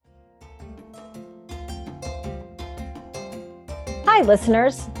Hi,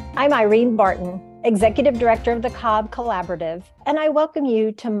 listeners. I'm Irene Barton, Executive Director of the Cobb Collaborative, and I welcome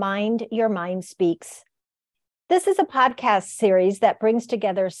you to Mind Your Mind Speaks. This is a podcast series that brings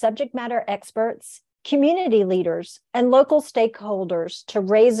together subject matter experts, community leaders, and local stakeholders to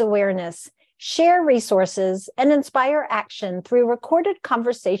raise awareness, share resources, and inspire action through recorded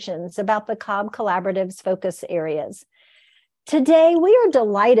conversations about the Cobb Collaborative's focus areas. Today, we are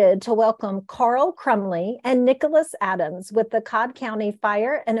delighted to welcome Carl Crumley and Nicholas Adams with the Cobb County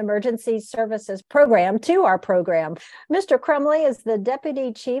Fire and Emergency Services Program to our program. Mr. Crumley is the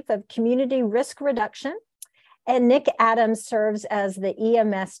Deputy Chief of Community Risk Reduction, and Nick Adams serves as the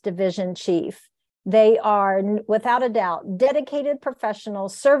EMS Division Chief. They are, without a doubt, dedicated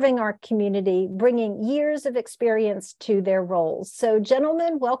professionals serving our community, bringing years of experience to their roles. So,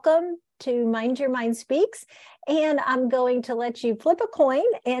 gentlemen, welcome to Mind Your Mind Speaks. And I'm going to let you flip a coin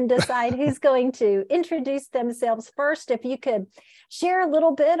and decide who's going to introduce themselves first. If you could share a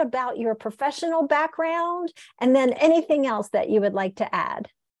little bit about your professional background and then anything else that you would like to add.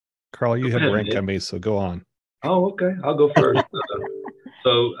 Carl, you have rank on me, so go on. Oh, okay. I'll go first.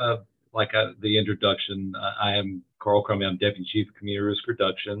 The introduction, I am Carl Crumley. I'm Deputy Chief of Community Risk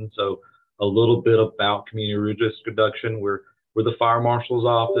Reduction. So a little bit about Community Risk Reduction. We're the Fire Marshal's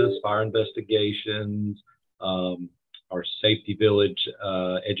Office, Fire Investigations, our Safety Village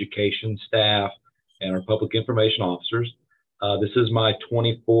education staff, and our Public Information Officers. This is my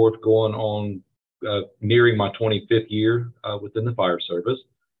 24th, going on, nearing my 25th year within the fire service.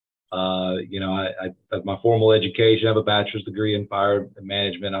 I have my formal education. I have a bachelor's degree in fire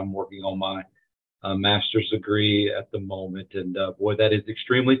management. I'm working on my master's degree at the moment. And boy, that is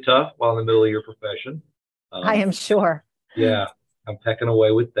extremely tough while in the middle of your profession. I am sure. Yeah, I'm pecking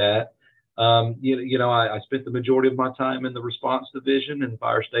away with that. I spent the majority of my time in the response division and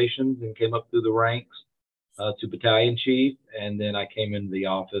fire stations and came up through the ranks to battalion chief. And then I came into the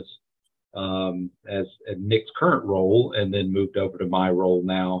office as Nick's current role, and then moved over to my role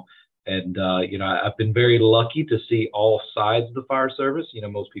now. And, I've been very lucky to see all sides of the fire service.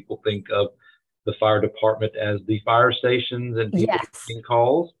 Most people think of the fire department as the fire stations and people making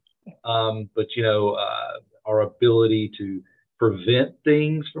calls. But our ability to prevent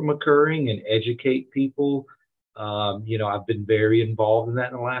things from occurring and educate people, I've been very involved in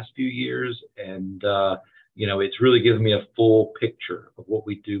that in the last few years. And, it's really given me a full picture of what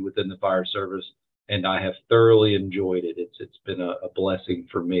we do within the fire service, and I have thoroughly enjoyed it. It's been a blessing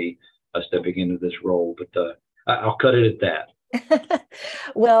for me stepping into this role, but I'll cut it at that.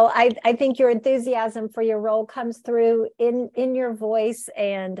 Well, I think your enthusiasm for your role comes through in your voice,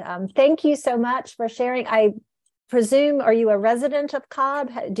 and thank you so much for sharing. I presume, are you a resident of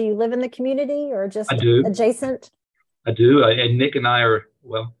Cobb? Do you live in the community or just adjacent? I do, and Nick and I are,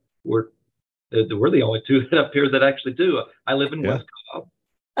 we're the only two up here that actually do. I live in West Cobb.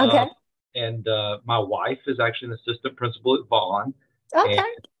 Okay. And my wife is actually an assistant principal at Vaughn. Okay.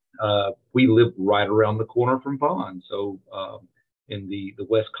 And we live right around the corner from Vaughn, so in the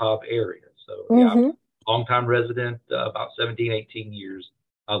West Cobb area. So, I'm a longtime resident, about 17, 18 years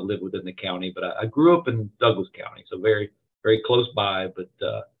I've lived within the county, but I grew up in Douglas County, so very, very close by. But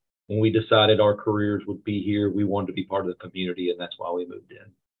when we decided our careers would be here, we wanted to be part of the community, and that's why we moved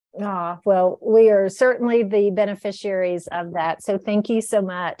in. Well, we are certainly the beneficiaries of that. So thank you so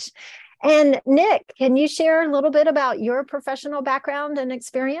much. And Nick, can you share a little bit about your professional background and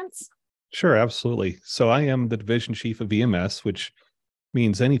experience? Sure, absolutely. So I am the division chief of EMS, which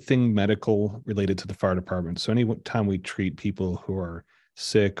means anything medical related to the fire department. So anytime we treat people who are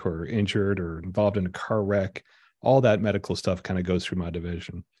sick or injured or involved in a car wreck, all that medical stuff kind of goes through my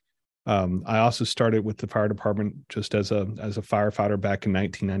division. I also started with the fire department just as a firefighter back in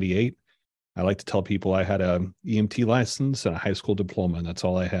 1998. I like to tell people I had a EMT license and a high school diploma, and that's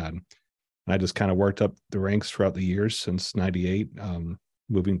all I had. And I just kind of worked up the ranks throughout the years since 98,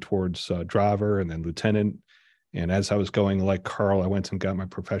 moving towards driver and then lieutenant. And as I was going, like Carl, I went and got my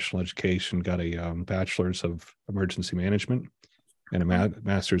professional education, got a bachelor's of emergency management and a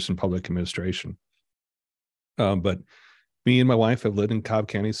master's in public administration. But me and my wife have lived in Cobb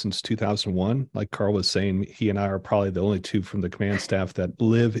County since 2001. Like Carl was saying, he and I are probably the only two from the command staff that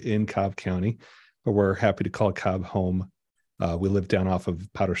live in Cobb County, but we're happy to call Cobb home. We live down off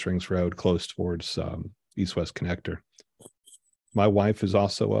of Powder Springs Road, close towards East-West Connector. My wife is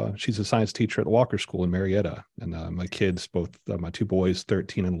also, she's a science teacher at Walker School in Marietta. And my kids, both my two boys,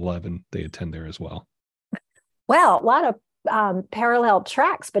 13 and 11, they attend there as well. Well, a lot of parallel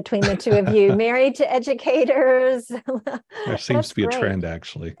tracks between the two of you, married to educators. There seems to be a trend,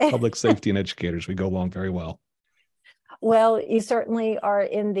 actually. Public safety and educators, we go along very well. Well, you certainly are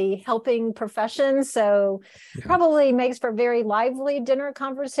in the helping profession, so Yeah. probably makes for very lively dinner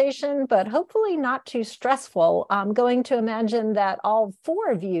conversation, but hopefully not too stressful. I'm going to imagine that all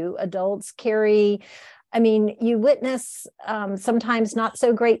four of you adults carry, I mean, you witness sometimes not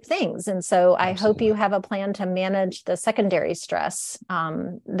so great things. And so I hope you have a plan to manage the secondary stress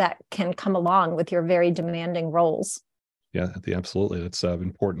that can come along with your very demanding roles. Yeah, absolutely. That's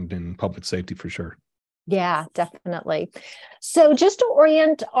important in public safety for sure. Yeah, definitely. So just to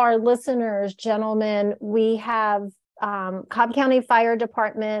orient our listeners, gentlemen, we have Cobb County Fire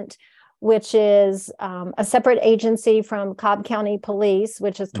Department, which is a separate agency from Cobb County Police,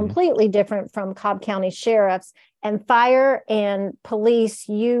 which is completely different from Cobb County Sheriffs. And fire and police,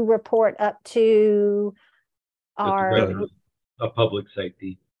 you report up to our public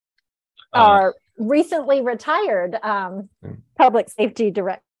safety. Our recently retired public safety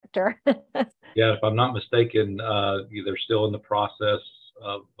director. Yeah, if I'm not mistaken, they're still in the process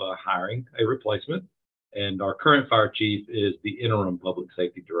of hiring a replacement. And our current fire chief is the interim public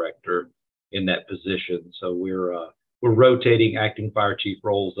safety director in that position. So we're rotating acting fire chief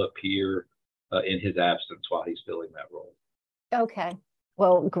roles up here in his absence while he's filling that role. Okay.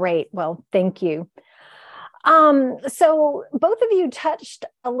 Well, great. Well, thank you. So both of you touched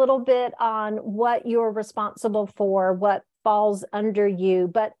a little bit on what you're responsible for, what falls under you,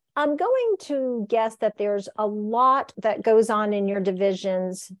 but I'm going to guess that there's a lot that goes on in your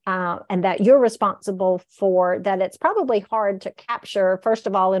divisions and that you're responsible for, that it's probably hard to capture, first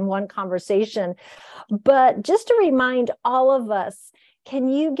of all, in one conversation. But just to remind all of us, can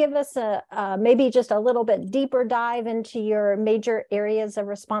you give us a maybe just a little bit deeper dive into your major areas of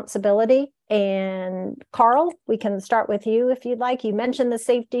responsibility? And Carl, we can start with you if you'd like. You mentioned the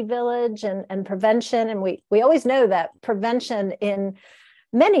safety village and prevention, and we always know that prevention in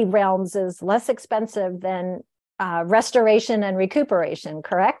many realms is less expensive than restoration and recuperation,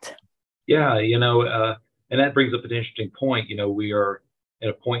 correct? Yeah, and that brings up an interesting point. We are at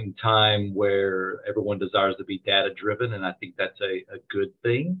a point in time where everyone desires to be data driven, and I think that's a good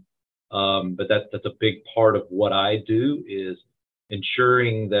thing. But that's a big part of what I do, is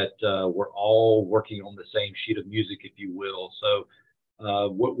ensuring that we're all working on the same sheet of music, if you will. So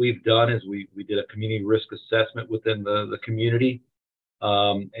what we've done is we did a community risk assessment within the community,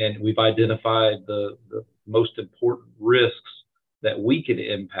 and we've identified the most important risks that we can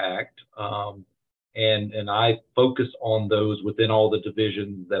impact. And I focus on those within all the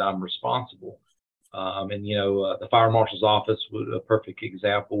divisions that I'm responsible. The fire marshal's office, a perfect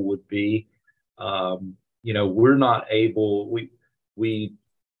example would be, we're not able, we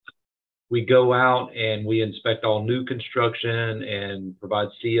go out and we inspect all new construction and provide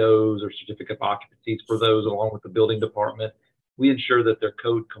COs or certificate of occupancies for those, along with the building department. We ensure that they're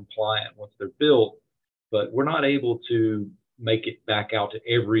code compliant once they're built, but we're not able to make it back out to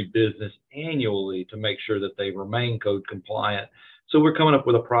every business annually to make sure that they remain code compliant. So we're coming up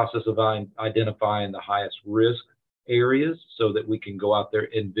with a process of identifying the highest risk areas so that we can go out there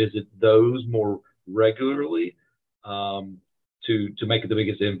and visit those more regularly to make the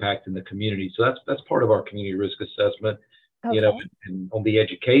biggest impact in the community. So that's part of our community risk assessment. Okay. And on the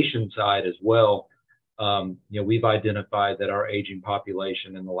education side as well, we've identified that our aging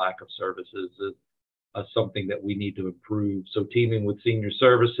population and the lack of services is something that we need to improve. So teaming with senior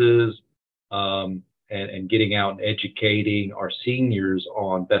services and getting out and educating our seniors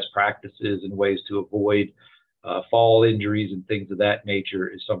on best practices and ways to avoid fall injuries and things of that nature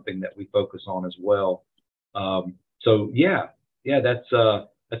is something that we focus on as well.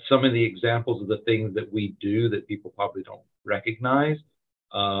 That's some of the examples of the things that we do that people probably don't recognize.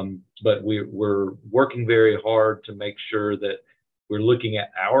 But we're working very hard to make sure that we're looking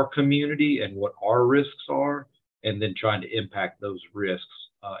at our community and what our risks are, and then trying to impact those risks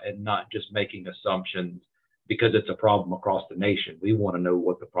and not just making assumptions because it's a problem across the nation. We want to know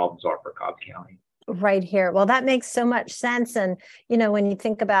what the problems are for Cobb County. Right here. Well, that makes so much sense. And, when you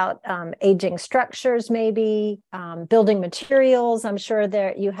think about aging structures, maybe building materials, I'm sure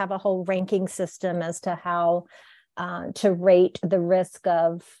there you have a whole ranking system as to how to rate the risk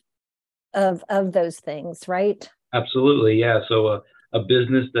of those things, right? Absolutely, yeah. So a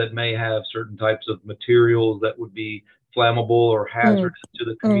business that may have certain types of materials that would be flammable or hazardous to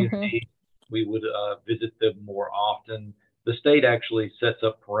the community, we would visit them more often. The state actually sets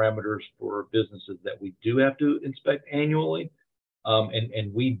up parameters for businesses that we do have to inspect annually,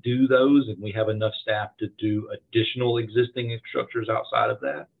 and we do those, and we have enough staff to do additional existing structures outside of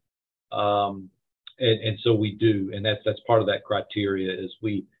that. And so we do, and that's part of that criteria is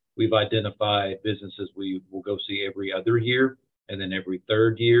we've identified businesses we will go see every other year and then every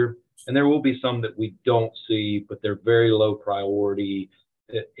third year. And there will be some that we don't see, but they're very low priority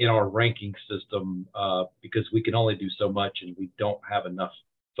in our ranking system because we can only do so much and we don't have enough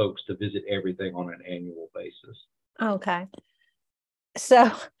folks to visit everything on an annual basis. Okay. So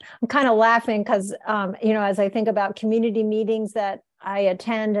I'm kind of laughing because, as I think about community meetings that I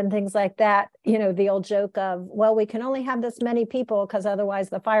attend and things like that, the old joke of, well, we can only have this many people because otherwise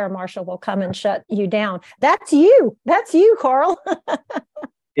the fire marshal will come and shut you down. That's you, Carl.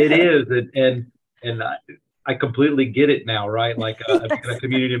 It is. And I completely get it now, right? Like I've been a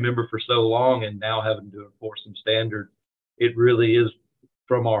community member for so long and now having to enforce some standards. It really is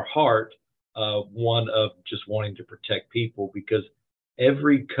from our heart, one of just wanting to protect people, because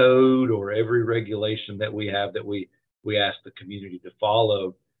every code or every regulation that we have that we ask the community to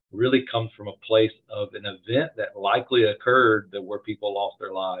follow really comes from a place of an event that likely occurred where people lost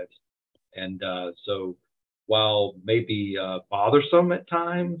their lives. And so while maybe bothersome at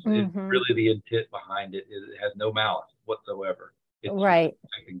times, it's really the intent behind it. It has no malice whatsoever. It's right.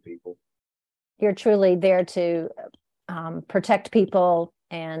 protecting people. You're truly there to protect people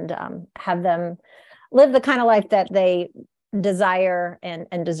and have them live the kind of life that they desire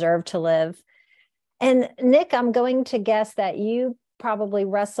and deserve to live. And Nick, I'm going to guess that you probably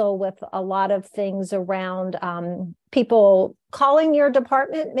wrestle with a lot of things around people calling your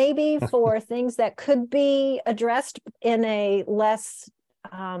department maybe for things that could be addressed in a less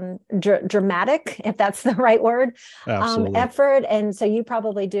dramatic, if that's the right word, effort. And so you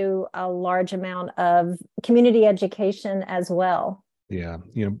probably do a large amount of community education as well. Yeah.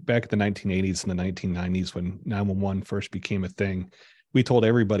 Back in the 1980s and the 1990s, when 911 first became a thing, we told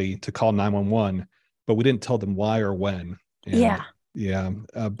everybody to call 911, but we didn't tell them why or when. And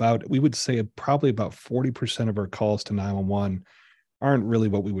we would say probably about 40% of our calls to 911 aren't really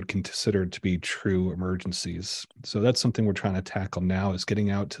what we would consider to be true emergencies. So that's something we're trying to tackle now, is getting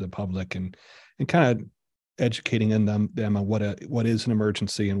out to the public and kind of educating them on what is an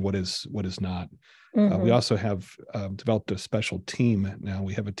emergency and what is not. We also have developed a special team now.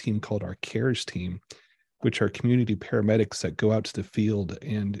 We have a team called our CARES team, which are community paramedics that go out to the field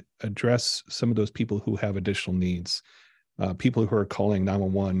and address some of those people who have additional needs. People who are calling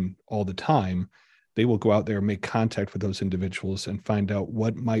 911 all the time, they will go out there and make contact with those individuals and find out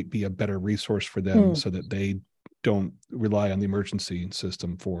what might be a better resource for them so that they don't rely on the emergency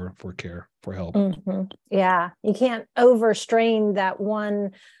system for care, for help. Yeah, you can't overstrain that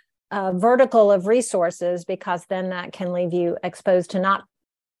one vertical of resources, because then that can leave you exposed to not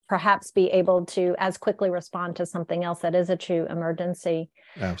perhaps be able to as quickly respond to something else that is a true emergency.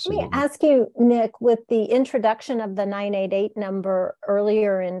 Absolutely. Let me ask you, Nick, with the introduction of the 988 number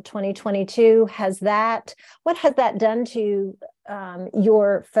earlier in 2022, what has that done to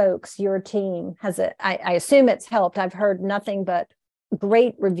your folks, your team? Has it, I assume it's helped. I've heard nothing but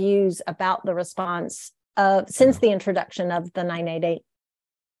great reviews about the response since the introduction of the 988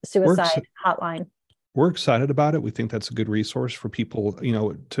 suicide hotline. We're excited about it. We think that's a good resource for people,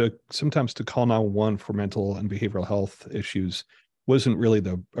 to sometimes to call 911 for mental and behavioral health issues wasn't really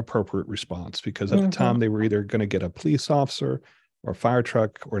the appropriate response, because at the time they were either going to get a police officer or a fire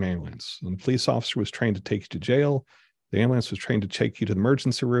truck or an ambulance. And the police officer was trained to take you to jail. The ambulance was trained to take you to the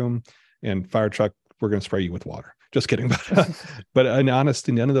emergency room, and fire truck, we're going to spray you with water. Just kidding. But in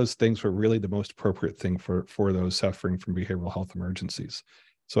honesty, none of those things were really the most appropriate thing for those suffering from behavioral health emergencies.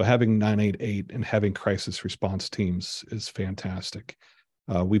 So having 988 and having crisis response teams is fantastic.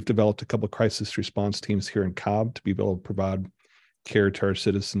 We've developed a couple of crisis response teams here in Cobb to be able to provide care to our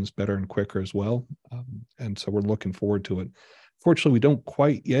citizens better and quicker as well. And so we're looking forward to it. Fortunately, we don't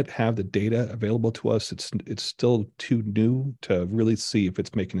quite yet have the data available to us. It's still too new to really see if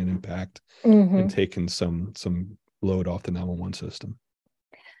it's making an impact and taking some load off the 911 system.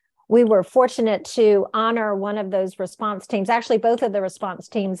 We were fortunate to honor one of those response teams, actually both of the response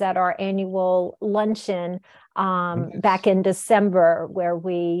teams, at our annual luncheon back in December, where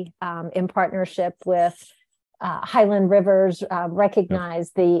we, in partnership with Highland Rivers,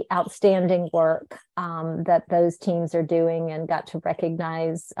 recognized the outstanding work that those teams are doing, and got to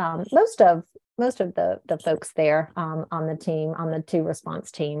recognize most of the folks there on the team, on the two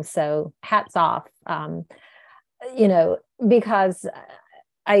response teams. So hats off, because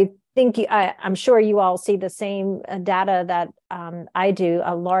I think I'm sure you all see the same data that I do.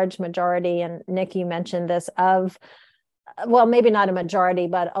 A large majority, and Nick, you mentioned this, well, maybe not a majority,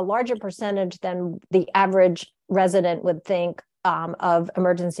 but a larger percentage than the average resident would think of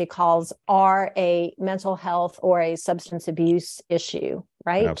emergency calls are a mental health or a substance abuse issue,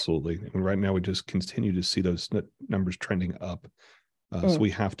 right? Absolutely. And right now we just continue to see those numbers trending up. So we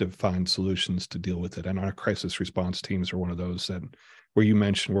have to find solutions to deal with it. And our crisis response teams are one of those that where you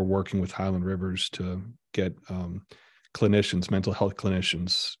mentioned we're working with Highland Rivers to get clinicians, mental health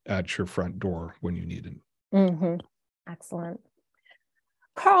clinicians at your front door when you need it. Mm-hmm. Excellent.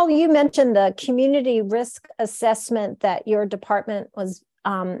 Carl, you mentioned the community risk assessment that your department was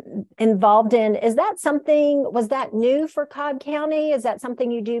involved in. Was that new for Cobb County? Is that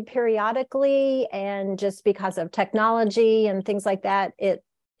something you do periodically, and just because of technology and things like that, it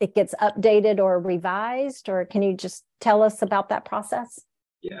gets updated or revised? Or can you just tell us about that process?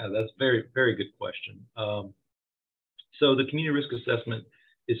 Yeah, that's a very, very good question. So the community risk assessment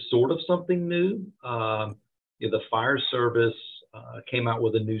is sort of something new. The fire service came out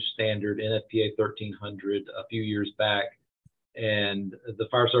with a new standard, NFPA 1300, a few years back. And the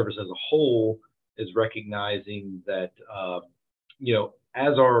fire service as a whole is recognizing that,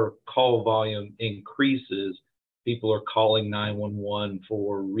 as our call volume increases, people are calling 911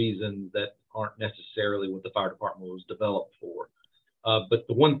 for reasons that aren't necessarily what the fire department was developed for. But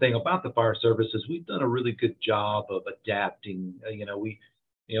the one thing about the fire service is we've done a really good job of adapting.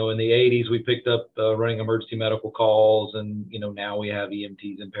 In the 80s, we picked up running emergency medical calls, and, now we have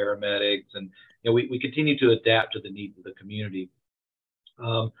EMTs and paramedics, and, we continue to adapt to the needs of the community.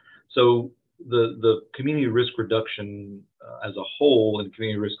 So the community risk reduction as a whole and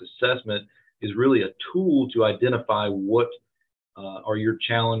community risk assessment is really a tool to identify what are your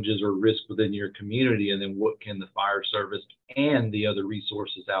challenges or risks within your community, and then what can the fire service and the other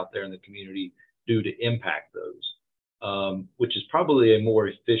resources out there in the community do to impact those, which is probably a more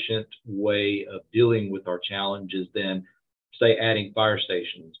efficient way of dealing with our challenges than, say, adding fire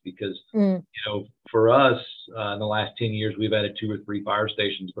stations. Because, for us, in the last 10 years, we've added 2 or 3 fire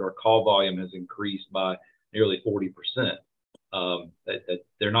stations, but our call volume has increased by nearly 40%. That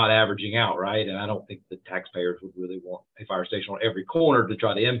they're not averaging out, right? And I don't think the taxpayers would really want a fire station on every corner to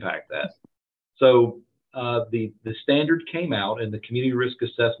try to impact that. So the standard came out, and the community risk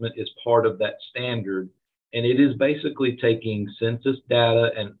assessment is part of that standard. And it is basically taking census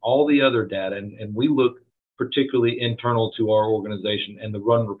data and all the other data, and we look particularly internal to our organization and the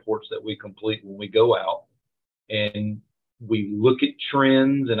run reports that we complete when we go out, and we look at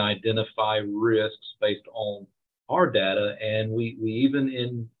trends and identify risks based on our data. And we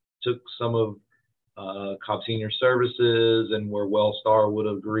even took some of Cobb Senior Services, and where Wellstar would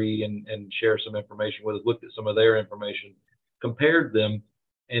agree and share some information with us, looked at some of their information, compared them,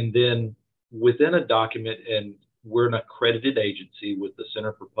 and then within a document, and we're an accredited agency with the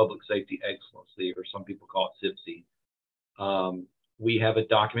Center for Public Safety Excellency, or some people call it CPSE. We have a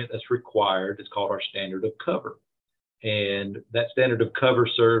document that's required. It's called our Standard of Cover. And that Standard of Cover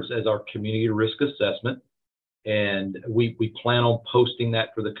serves as our community risk assessment. And we plan on posting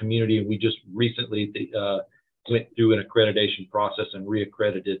that for the community. And we just recently went through an accreditation process and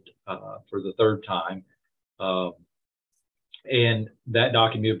reaccredited for the 3rd time. And that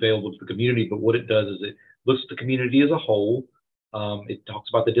document is available to the community. But what it does is it looks at the community as a whole. It talks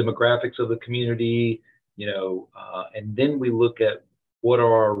about the demographics of the community, and then we look at what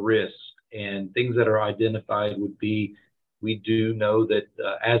are our risks, and things that are identified would be, we do know that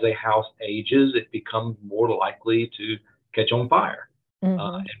as a house ages, it becomes more likely to catch on fire.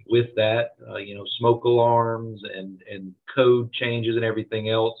 And with that, smoke alarms and code changes and everything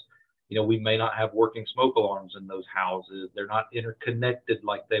else, we may not have working smoke alarms in those houses. They're not interconnected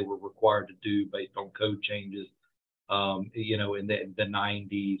like they were required to do based on code changes, in the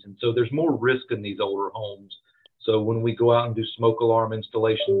 90s. And so there's more risk in these older homes. So when we go out and do smoke alarm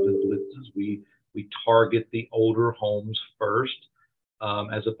installations and blitzes, we target the older homes first,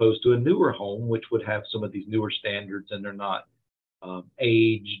 as opposed to a newer home, which would have some of these newer standards, and they're not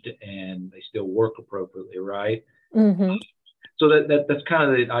aged and they still work appropriately, right? So that's kind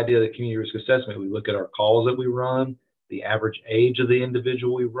of the idea of the community risk assessment. We look at our calls that we run, the average age of the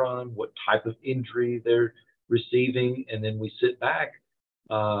individual we run, what type of injury they're receiving, and then we sit back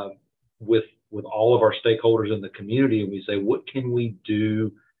with all of our stakeholders in the community, and we say, what can we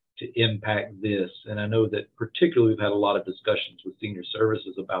do to impact this? And I know that particularly we've had a lot of discussions with senior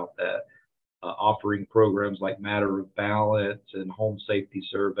services about that, offering programs like Matter of Balance and home safety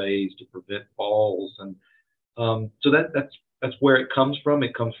surveys to prevent falls. And so that's where it comes from.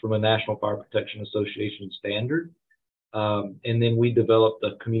 It comes from a National Fire Protection Association standard. And then we developed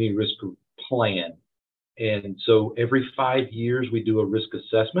a community risk plan. And so every 5 years, we do a risk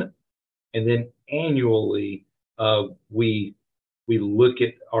assessment. And then annually, we look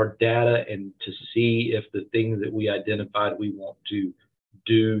at our data and to see if the things that we identified we want to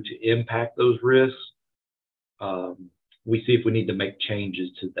do to impact those risks, we see if we need to make changes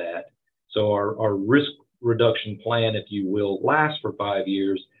to that. So our risk reduction plan, if you will, lasts for 5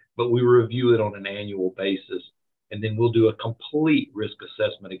 years, but we review it on an annual basis. And then we'll do a complete risk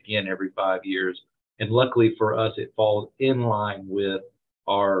assessment again every 5 years. And luckily for us, it falls in line with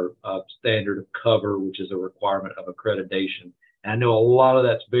our standard of cover, which is a requirement of accreditation. And I know a lot of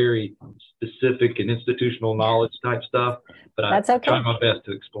that's very specific and institutional knowledge type stuff, but I try my best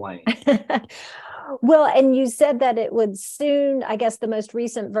to explain. Well, and you said that it would soon, I guess the most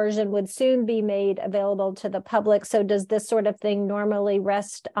recent version would soon be made available to the public. So does this sort of thing normally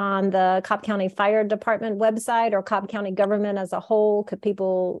rest on the Cobb County Fire Department website or Cobb County government as a whole? Could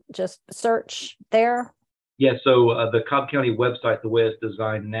people just search there? Yeah, so the Cobb County website, the way it's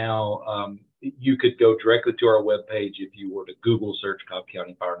designed now, you could go directly to our webpage if you were to Google search Cobb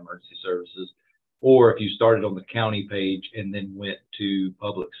County Fire and Emergency Services, or if you started on the county page and then went to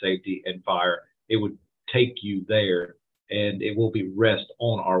Public Safety and Fire, it would take you there, and it will be rest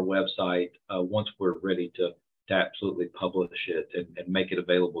on our website once we're ready to absolutely publish it and make it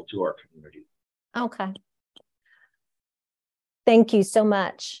available to our community. Okay. Thank you so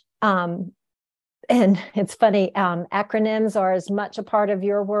much. And it's funny, acronyms are as much a part of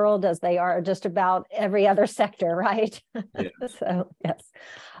your world as they are just about every other sector, right? Yeah. So, yes.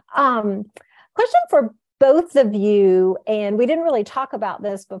 Question for both of you, and we didn't really talk about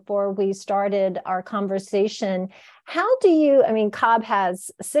this before we started our conversation. How do you, I mean, Cobb has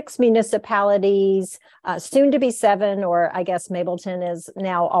 6 municipalities, soon to be 7, or I guess Mableton is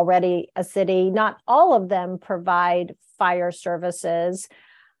now already a city. Not all of them provide fire services.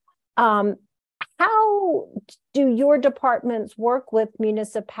 How do your departments work with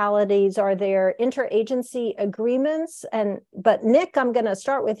municipalities? Are there interagency agreements? But Nick, I'm going to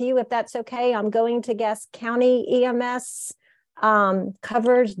start with you, if that's okay. I'm going to guess county EMS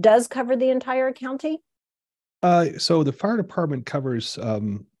does cover the entire county? So the fire department covers,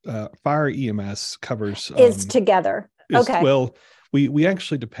 fire EMS covers. Is together. Okay. Well, we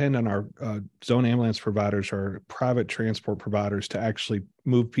actually depend on our zone ambulance providers, our private transport providers, to actually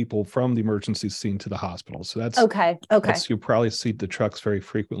move people from the emergency scene to the hospital. So that's okay. You probably see the trucks very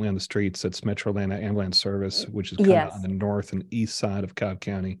frequently on the streets. That's Metro Atlanta Ambulance Service, which is kind of on the north and east side of Cobb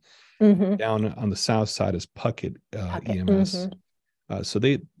County. Mm-hmm. Down on the south side is Puckett EMS. Mm-hmm. So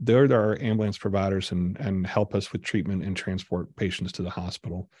they're our ambulance providers and help us with treatment and transport patients to the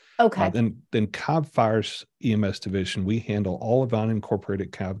hospital. Okay. Then Cobb Fire's EMS division, we handle all of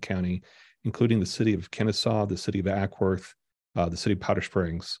unincorporated Cobb County, including the city of Kennesaw, the city of Ackworth, the city of Powder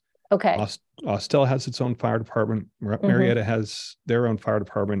Springs. Okay. Austell has its own fire department. Marietta has their own fire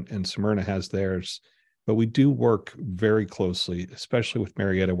department, and Smyrna has theirs. But we do work very closely, especially with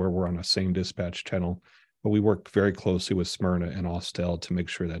Marietta, where we're on the same dispatch channel. But we work very closely with Smyrna and Austell to make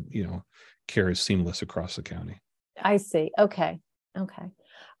sure that, care is seamless across the county. I see. Okay.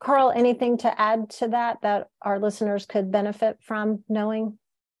 Carl, anything to add to that our listeners could benefit from knowing?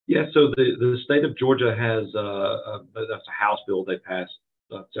 Yeah, so the state of Georgia has, that's a House bill they passed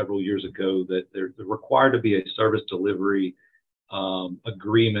several years ago, that they're required to be a service delivery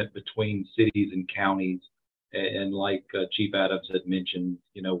agreement between cities and counties. And like Chief Adams had mentioned,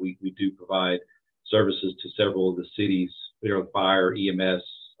 we do provide services to several of the cities, fire, EMS,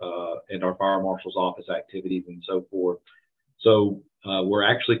 and our fire marshal's office activities and so forth. So we're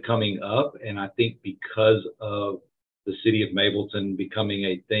actually coming up, and I think because of the city of Mableton becoming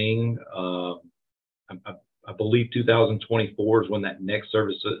a thing, I believe 2024 is when that next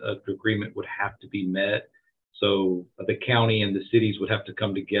service agreement would have to be met. So the county and the cities would have to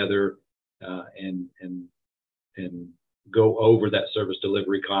come together and go over that service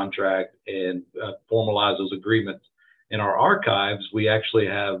delivery contract and formalize those agreements. In our archives, we actually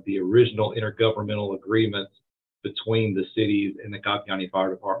have the original intergovernmental agreements between the cities and the Cobb County Fire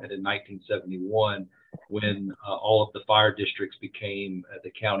Department in 1971, when all of the fire districts became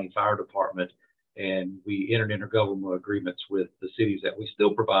the county fire department, and we entered intergovernmental agreements with the cities that we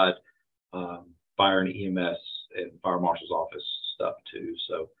still provide fire and EMS and fire marshal's office stuff to.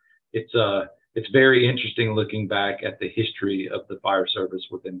 So it's very interesting looking back at the history of the fire service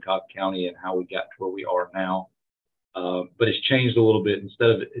within Cobb County and how we got to where we are now. But it's changed a little bit. Instead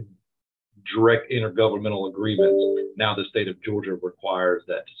of direct intergovernmental agreements, now the state of Georgia requires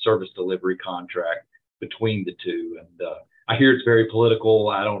that service delivery contract between the two. And I hear it's very political.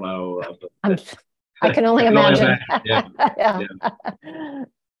 I don't know. I can only imagine. Yeah.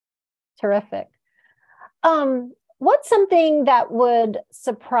 Terrific. What's something that would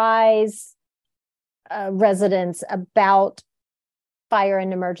surprise residents about fire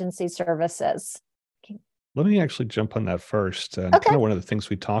and emergency services? Let me actually jump on that first. Kind of one of the things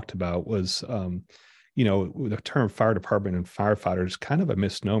we talked about was, the term fire department and firefighters kind of a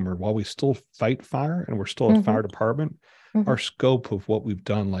misnomer. While we still fight fire and we're still a fire department, our scope of what we've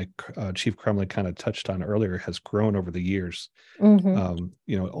done, like Chief Crumley kind of touched on earlier, has grown over the years. Every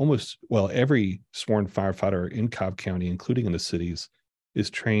sworn firefighter in Cobb County, including in the cities, is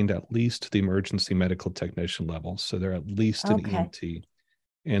trained at least to the emergency medical technician level. So they're at least an EMT.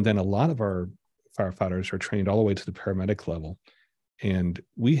 And then a lot of our firefighters are trained all the way to the paramedic level. And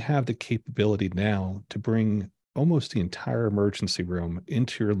we have the capability now to bring almost the entire emergency room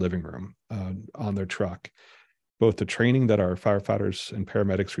into your living room on their truck. Both the training that our firefighters and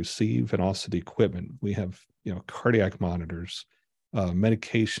paramedics receive and also the equipment. We have, cardiac monitors,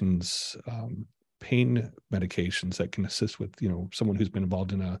 medications, pain medications that can assist with, someone who's been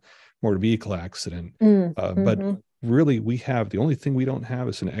involved in a motor vehicle accident. But really, the only thing we don't have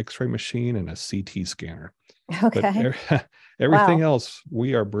is an X-ray machine and a CT scanner. Okay. But everything else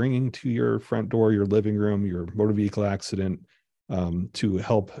we are bringing to your front door, your living room, your motor vehicle accident, to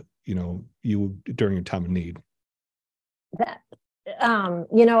help, you during your time of need. That,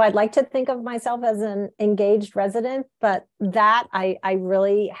 I'd like to think of myself as an engaged resident, but that I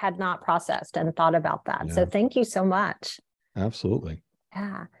really had not processed and thought about that. Yeah. So thank you so much. Absolutely.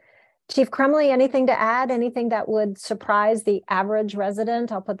 Yeah. Chief Crumley, anything to add? Anything that would surprise the average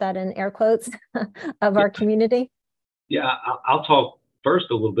resident? I'll put that in air quotes of our community. Yeah, I'll talk first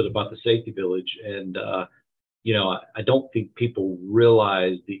a little bit about the Safety Village. And, I don't think people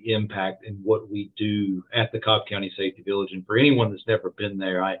realize the impact in what we do at the Cobb County Safety Village. And for anyone that's never been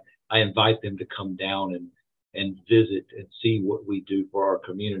there, I invite them to come down and visit and see what we do for our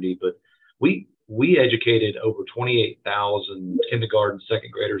community. But we educated over 28,000 kindergarten,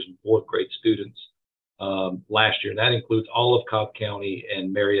 second graders, and fourth grade students last year. And that includes all of Cobb County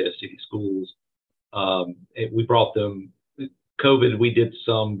and Marietta City Schools. We brought them, COVID, we did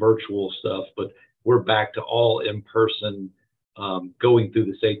some virtual stuff, but we're back to all in person, going through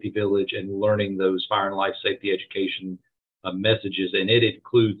the Safety Village and learning those fire and life safety education messages. And it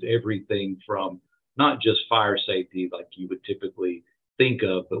includes everything from not just fire safety like you would typically think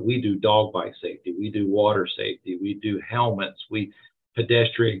of, but we do dog bite safety, we do water safety, we do helmets, we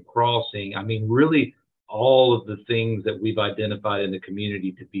pedestrian crossing. I mean, really all of the things that we've identified in the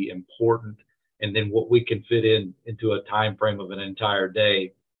community to be important, and then what we can fit into a time frame of an entire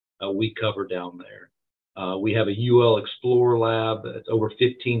day, we cover down there. We have a UL Explorer Lab. It's over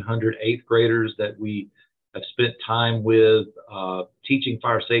 1,500 eighth graders that we have spent time with, teaching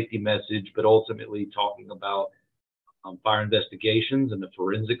fire safety message, but ultimately talking about fire investigations and the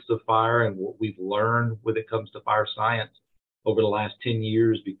forensics of fire and what we've learned when it comes to fire science over the last 10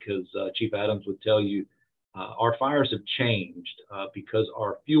 years, because Chief Adams would tell you our fires have changed because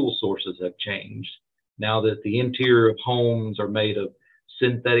our fuel sources have changed. Now that the interior of homes are made of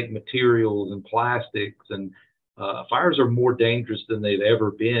synthetic materials and plastics, and fires are more dangerous than they've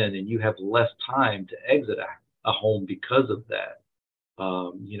ever been, and you have less time to exit a home because of that.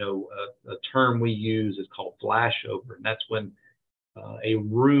 A term we use is called flashover, and that's when a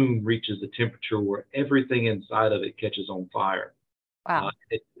room reaches a temperature where everything inside of it catches on fire. Wow.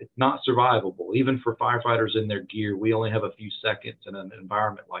 It's not survivable. Even for firefighters in their gear, we only have a few seconds in an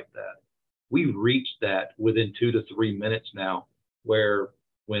environment like that. We've reached that within 2 to 3 minutes now, where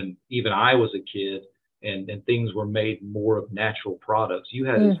when even I was a kid and things were made more of natural products, you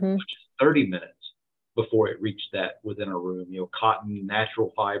had as much as 30 minutes before it reached that within a room. Cotton,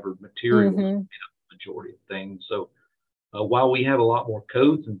 natural fiber materials, the majority of things. So while we have a lot more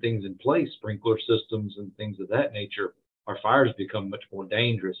codes and things in place, sprinkler systems and things of that nature, our fires become much more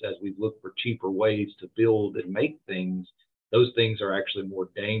dangerous as we look for cheaper ways to build and make things. Those things are actually more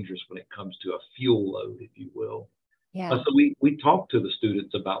dangerous when it comes to a fuel load, if you will. Yeah. So we talk to the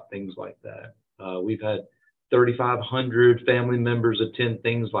students about things like that. We've had 3,500 family members attend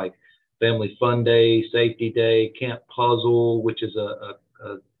things like Family Fun Day, Safety Day, Camp Puzzle, which is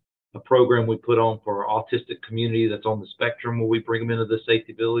a program we put on for our autistic community that's on the spectrum, where we bring them into the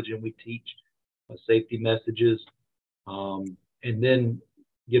Safety Village and we teach safety messages. And then,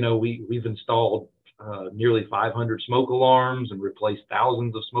 we've installed nearly 500 smoke alarms and replaced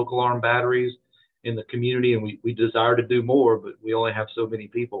thousands of smoke alarm batteries in the community. And we desire to do more, but we only have so many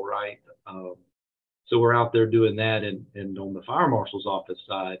people, right? So we're out there doing that. And on the fire marshal's office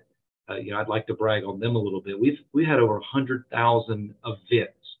side, I'd like to brag on them a little bit. We had over 100,000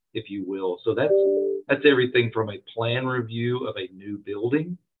 events, if you will. So that's everything from a plan review of a new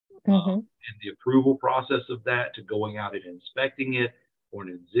building, and the approval process of that, to going out and inspecting it, or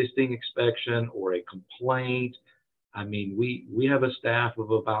an existing inspection, or a complaint. I mean, we have a staff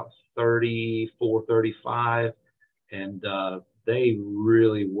of about 34, 35, and they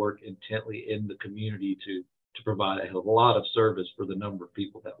really work intently in the community to provide a lot of service for the number of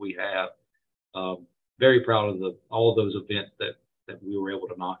people that we have. very proud of all of those events that we were able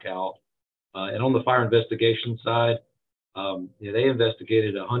to knock out. And on the fire investigation side, they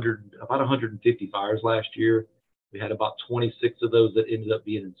investigated about 150 fires last year. We had about 26 of those that ended up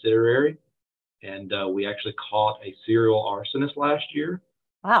being incendiary, and we actually caught a serial arsonist last year.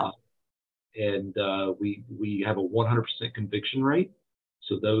 Wow. And we have a 100% conviction rate.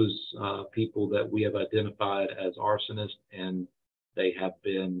 So those people that we have identified as arsonists and they have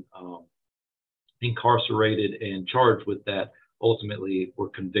been incarcerated and charged with that, ultimately were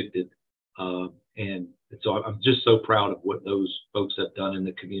convicted. And so I'm just so proud of what those folks have done in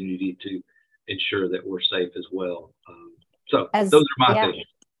the community to ensure that we're safe as well. So those are my things.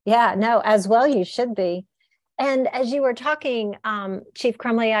 Yeah, no, as well you should be. And as you were talking, Chief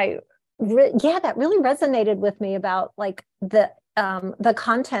Crumley, that really resonated with me about like the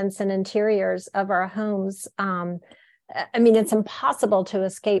contents and interiors of our homes. I mean, it's impossible to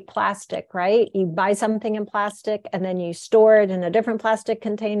escape plastic, right? You buy something in plastic and then you store it in a different plastic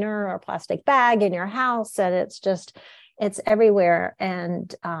container or plastic bag in your house, and it's everywhere.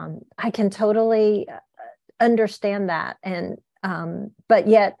 And I can totally understand that. And but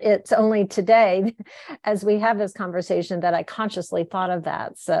yet it's only today, as we have this conversation, that I consciously thought of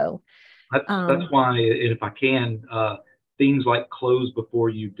that. So that's why, if I can, things like close before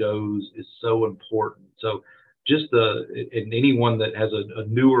you doze is so important. So just and anyone that has a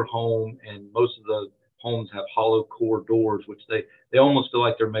newer home, and most of the homes have hollow core doors, which they almost feel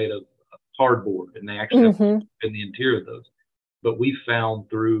like they're made of cardboard, and they actually have in the interior of those. But we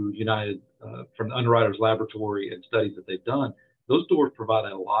found through United, from the Underwriters Laboratory and studies that they've done, those doors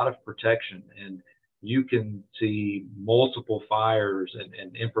provide a lot of protection, and you can see multiple fires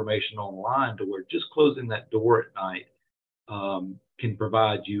and information online to where just closing that door at night can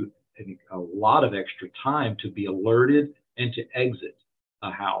provide you a lot of extra time to be alerted and to exit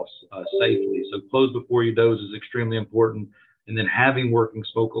a house safely. So close before you doze is extremely important. And then having working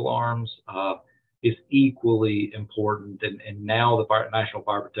smoke alarms is equally important. And now the National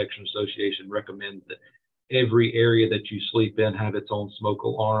Fire Protection Association recommends that every area that you sleep in have its own smoke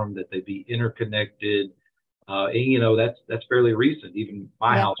alarm, that they be interconnected. And that's fairly recent. Even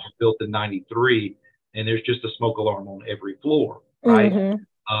my house was built in '93, and there's just a smoke alarm on every floor, right?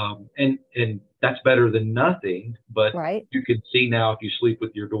 And that's better than nothing, but you can see now if you sleep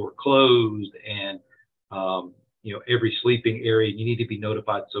with your door closed and every sleeping area, you need to be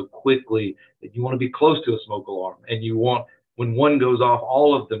notified so quickly that you want to be close to a smoke alarm, and you want, when one goes off,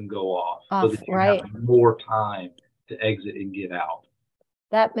 all of them go off so that you have more time to exit and get out.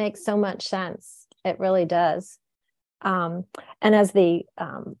 That makes so much sense. It really does. And as the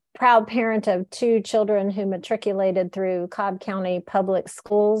proud parent of 2 children who matriculated through Cobb County Public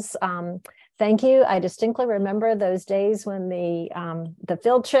Schools, thank you. I distinctly remember those days when the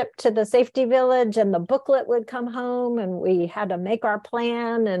field trip to the safety village and the booklet would come home, and we had to make our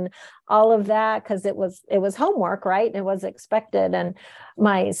plan and all of that, because it was homework, right? It was expected. And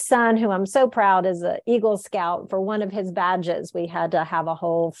my son, who I'm so proud, is an Eagle Scout. For one of his badges, we had to have a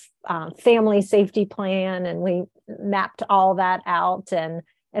whole family safety plan, and we mapped all that out. And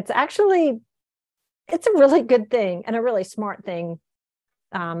it's a really good thing and a really smart thing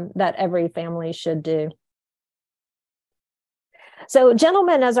that every family should do. So,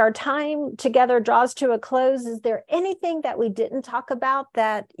 gentlemen, as our time together draws to a close, is there anything that we didn't talk about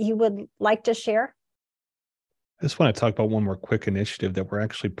that you would like to share? I just want to talk about one more quick initiative that we're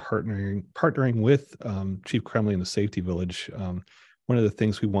actually partnering with Chief Crumley and the Safety Village. One of the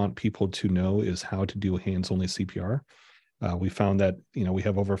things we want people to know is how to do hands-only CPR. We found that we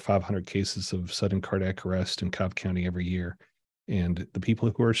have over 500 cases of sudden cardiac arrest in Cobb County every year. And the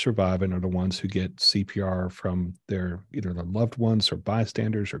people who are surviving are the ones who get CPR from either their loved ones or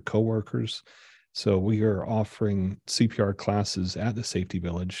bystanders or coworkers. So we are offering CPR classes at the Safety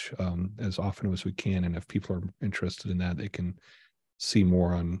Village as often as we can. And if people are interested in that, they can see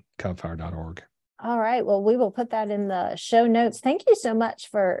more on cobbfire.org. All right. Well, we will put that in the show notes. Thank you so much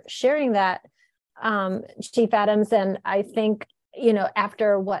for sharing that, Chief Adams. And I think,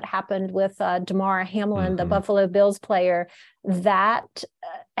 after what happened with Damar Hamlin, the Buffalo Bills player, that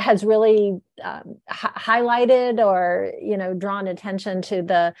has really highlighted or, drawn attention to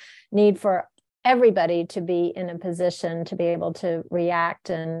the need for everybody to be in a position to be able to react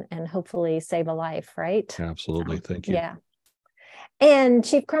and hopefully save a life, right? Absolutely. Thank you. Yeah. And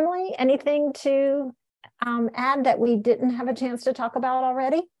Chief Crumley, anything to add that we didn't have a chance to talk about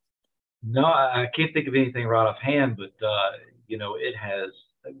already? No, I can't think of anything right offhand, but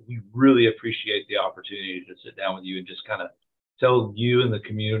we really appreciate the opportunity to sit down with you and just kind of tell you and the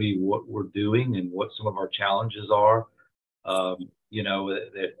community what we're doing and what some of our challenges are.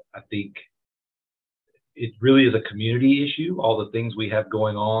 That I think it really is a community issue. All the things we have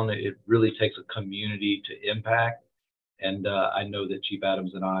going on, it really takes a community to impact. And I know that Chief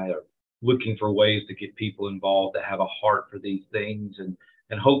Adams and I are looking for ways to get people involved that have a heart for these things.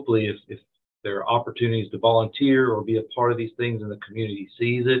 And hopefully if there are opportunities to volunteer or be a part of these things and the community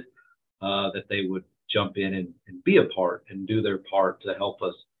sees it, that they would jump in and be a part and do their part to help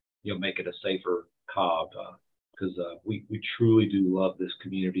us, make it a safer Cobb. Because we truly do love this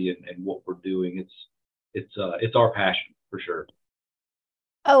community and what we're doing. It's our passion for sure.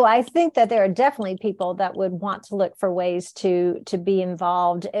 Oh, I think that there are definitely people that would want to look for ways to be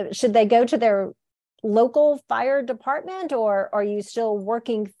involved. Should they go to their local fire department, or are you still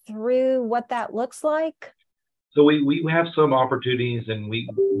working through what that looks like? So we have some opportunities, and we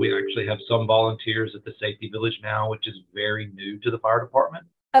actually have some volunteers at the Safety Village now, which is very new to the fire department.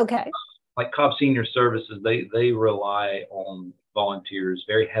 Okay. Like Cobb Senior Services, they rely on volunteers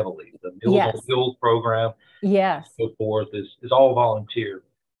very heavily. The Meals on Wheels program, so forth, is all volunteer.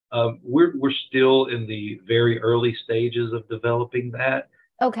 We're still in the very early stages of developing that.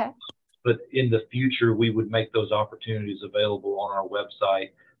 Okay. But in the future, we would make those opportunities available on our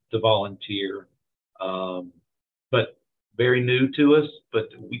website to volunteer. But very new to us, but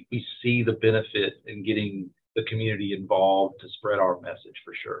we see the benefit in getting the community involved to spread our message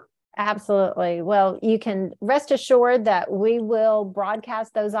for sure. Absolutely. Well, you can rest assured that we will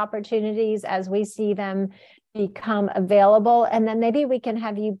broadcast those opportunities as we see them become available. And then maybe we can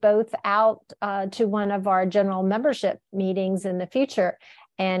have you both out to one of our general membership meetings in the future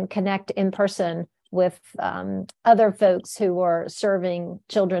and connect in person with other folks who are serving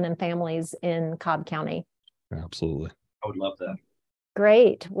children and families in Cobb County. Absolutely. I would love that.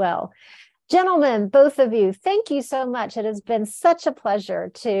 Great. Well, gentlemen, both of you, thank you so much. It has been such a pleasure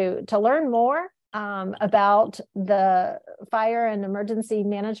to learn more about the Fire and Emergency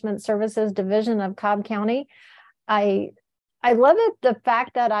Management Services Division of Cobb County. I love it, the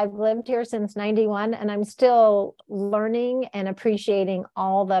fact that I've lived here since 91 and I'm still learning and appreciating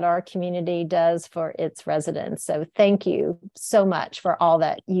all that our community does for its residents. So thank you so much for all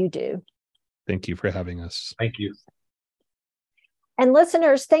that you do. Thank you for having us. Thank you. And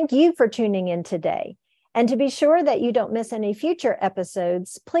listeners, thank you for tuning in today. And to be sure that you don't miss any future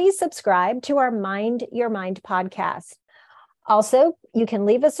episodes, please subscribe to our Mind Your Mind podcast. Also, you can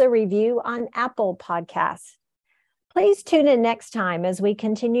leave us a review on Apple Podcasts. Please tune in next time as we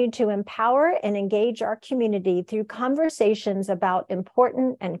continue to empower and engage our community through conversations about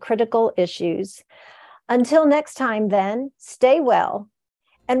important and critical issues. Until next time, then, stay well.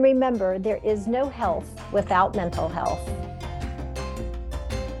 And remember, there is no health without mental health.